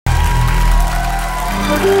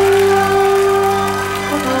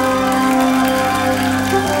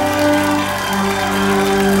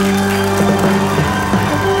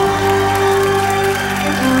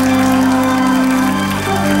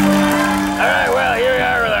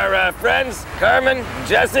Friends, Carmen,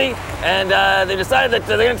 Jesse, and they decided that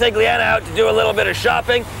they're going to take Liana out to do a little bit of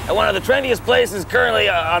shopping at one of the trendiest places currently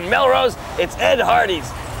on Melrose. It's Ed Hardy's.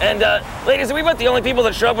 And ladies, are we about the only people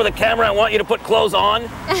that show up with a camera and want you to put clothes on?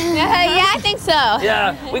 Yeah, I think so.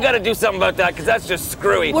 Yeah, we got to do something about that because that's just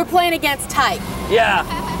screwy. We're playing against type. Yeah,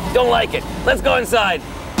 don't like it. Let's go inside.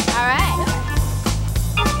 All right.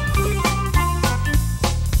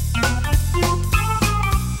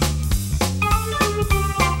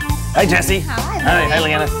 Hi, Jesse. Hi. Hi,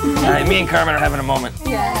 Liana. Hi, me and Carmen are having a moment.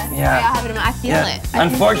 Yeah. Yeah. I feel it.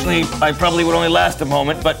 Unfortunately, I probably would only last a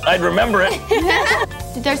moment, but I'd remember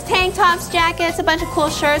it. There's tank tops, jackets, a bunch of cool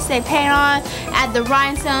shirts they paint on, add the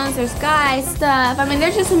rhinestones, there's guy stuff. I mean,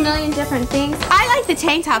 there's just a million different things. I like the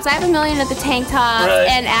tank tops. I have a million of the tank tops, right.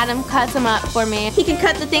 And Adam cuts them up for me. He can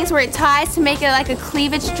cut the things where it ties to make it like a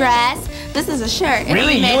cleavage dress. This is a shirt.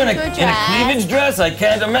 Really? You in a cleavage dress? I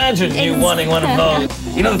can't imagine you wanting one of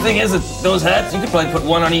those. You know, the thing is that those hats, you could probably put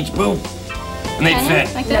one on each boob. And they'd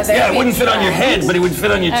fit. Like this? Yeah, it wouldn't fit on your head, but it would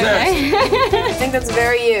fit on your chest. I think that's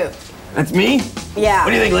very you. That's me? Yeah.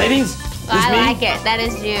 What do you think, ladies? I like it. That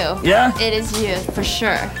is you. Yeah? It is you, for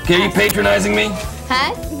sure. Okay, are you patronizing me?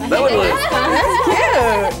 Huh? That would look.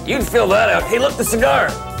 That's cute. You'd fill that out. Hey, look, the cigar.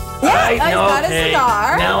 Yeah, Right? he's got a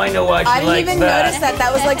cigar. Now I know why she likes that. I didn't even notice that.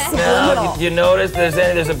 That was like subliminal. Now, you notice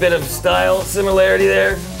there's a bit of style similarity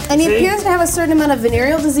there? And he See? appears to have a certain amount of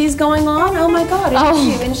venereal disease going on. Oh my God,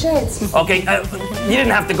 it's in shades. Okay, you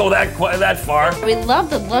didn't have to go that far. We love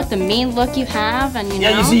the look, the mean look you have, and you know.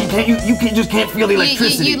 Yeah, you see, you just can't feel the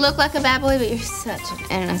electricity. You look like a bad boy, but you're such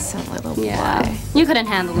an innocent little boy. Yeah. You couldn't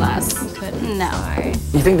handle us. You couldn't. No.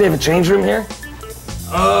 You think they have a change room here?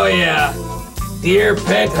 Oh, yeah. Dear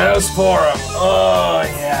Penthouse Forum. Oh,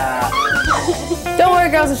 yeah. Don't worry,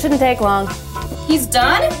 girls, it shouldn't take long. He's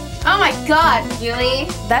done? Oh my God, really?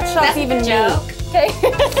 That shocked even me. joke. Okay.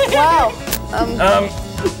 Wow.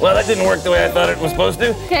 Well, that didn't work the way I thought it was supposed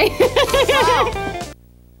to. Okay. Wow.